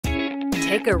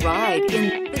Take a ride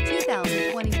in the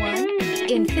 2021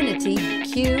 INFINITI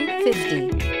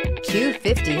Q50.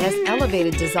 Q50 has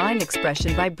elevated design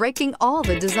expression by breaking all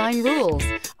the design rules.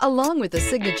 Along with the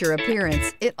signature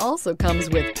appearance, it also comes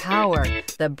with power.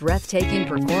 The breathtaking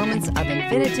performance of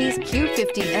INFINITI's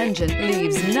Q50 engine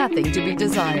leaves nothing to be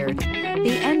desired.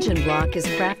 The engine block is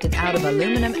crafted out of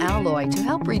aluminum alloy to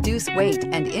help reduce weight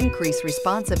and increase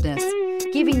responsiveness,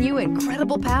 giving you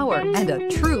incredible power and a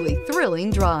truly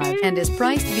thrilling drive, and is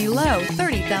priced below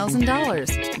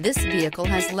 $30,000. This vehicle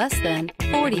has less than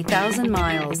 40,000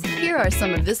 miles. Here are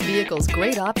some of this vehicle's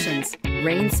great options: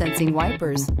 rain-sensing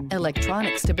wipers,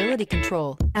 electronic stability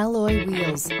control, alloy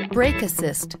wheels, brake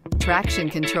assist, traction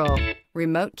control,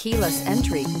 remote keyless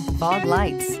entry, fog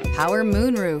lights, power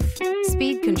moonroof,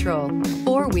 speed control,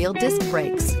 four-wheel disc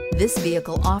brakes. This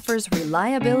vehicle offers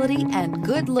reliability and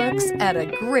good looks at a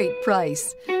great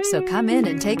price. So come in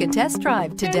and take a test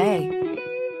drive today.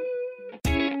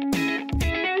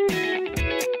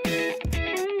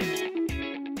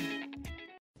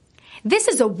 This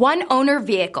is a one-owner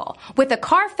vehicle with a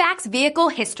Carfax Vehicle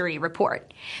History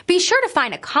Report. Be sure to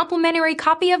find a complimentary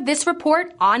copy of this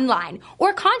report online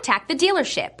or contact the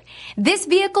dealership. This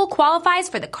vehicle qualifies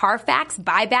for the Carfax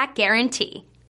Buyback Guarantee.